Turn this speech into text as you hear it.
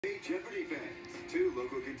Hey, Jeopardy fans! Two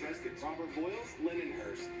local contestants. Robert Boyles,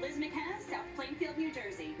 Lindenhurst. Liz McKenna, South Plainfield, New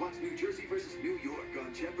Jersey. Watch New Jersey versus New York on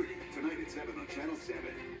Jeopardy! Tonight at 7 on Channel 7.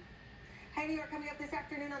 Hey, New York, coming up this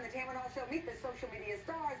afternoon on the Tamron Hall Show, meet the social media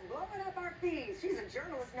stars blowing up our feeds. She's a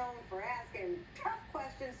journalist known for asking tough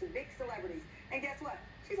questions to big celebrities. And guess what?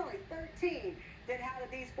 She's only 13. Then how did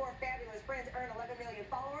these four fabulous friends earn 11 million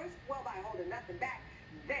followers? Well, by holding nothing back.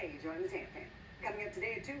 They joined the Tam Fam. Coming up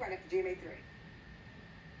today at 2, right after GMA 3.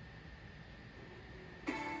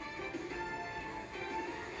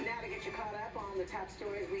 Now to get you caught up on the top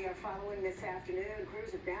stories we are following this afternoon,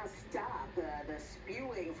 crews have now stopped the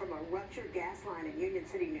spewing from a ruptured gas line in Union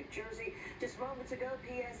City, New Jersey. Just moments ago,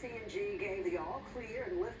 PSE&G gave the all clear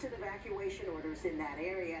and lifted evacuation orders in that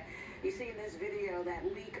area. You see in this video that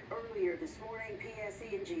leak earlier this morning,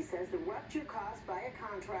 PSE&G says the rupture caused by a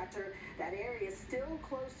contractor. That area is still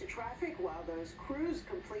closed to traffic while those crews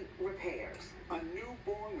complete repairs. A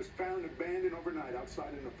newborn was found abandoned overnight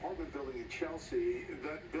outside an apartment building in Chelsea.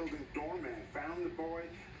 That building doorman found the boy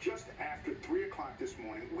just after 3 o'clock this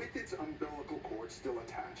morning with its umbilical cord still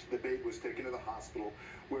attached. The babe was taken to the hospital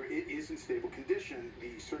where it is in stable condition.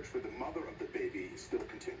 The search for the mother of the baby still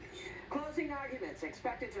continues. Closing arguments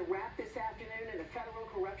expected to wrap this afternoon in a federal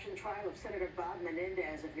corruption trial of Senator Bob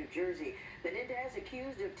Menendez of New Jersey. Menendez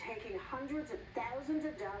accused of taking hundreds of thousands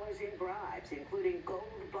of dollars in bribes, including gold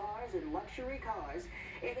bars and luxury cars,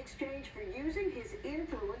 in exchange for using his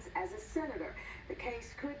influence as a senator. The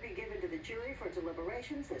case could be given to the jury for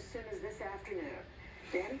deliberations as soon as this afternoon.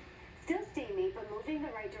 Danny? Still steamy, but moving in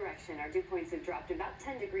the right direction. Our dew points have dropped about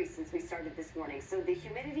 10 degrees since we started this morning, so the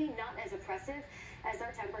humidity not as oppressive as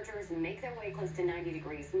our temperatures make their way close to 90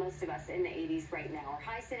 degrees. Most of us in the 80s right now. Our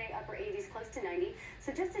highs today, upper 80s, close to 90,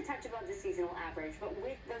 so just a touch above the seasonal average. But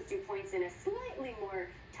with those dew points in a slightly more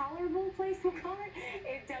tolerable place, we'll call it,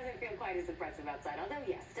 it doesn't feel quite as oppressive outside. Although,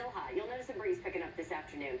 yes, still hot. You'll notice a breeze picking up this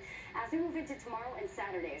afternoon. As we move into tomorrow and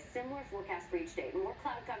Saturday, a similar forecast for each day. More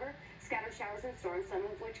cloud cover, scattered showers and storms, some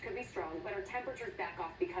of which could be strong, but our temperatures back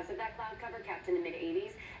off because of that cloud cover, capped in the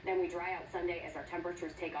mid-80s. Then we dry out Sunday as our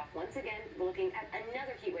temperatures take off once again. We're looking at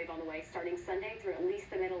another heat wave on the way starting Sunday through at least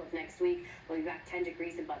the middle of next week. We'll be back 10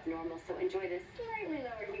 degrees above normal, so enjoy the slightly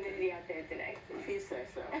lower humidity out there today. If you say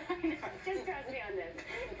so. Just trust me on this.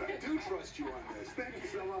 I do trust you on this. Thank you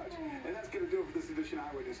so much. And that's going to do it for this edition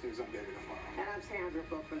of Eyewitness News. I'm David Afaro. And I'm Sandra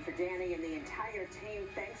Bookman. For Danny and the entire team,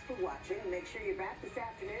 thanks for watching. Make sure you're back this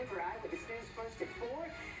afternoon for Eyewitness News first at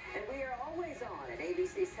 4. And we are always on at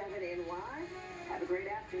ABC 7 NY. Have a great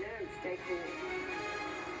afternoon. Stay cool.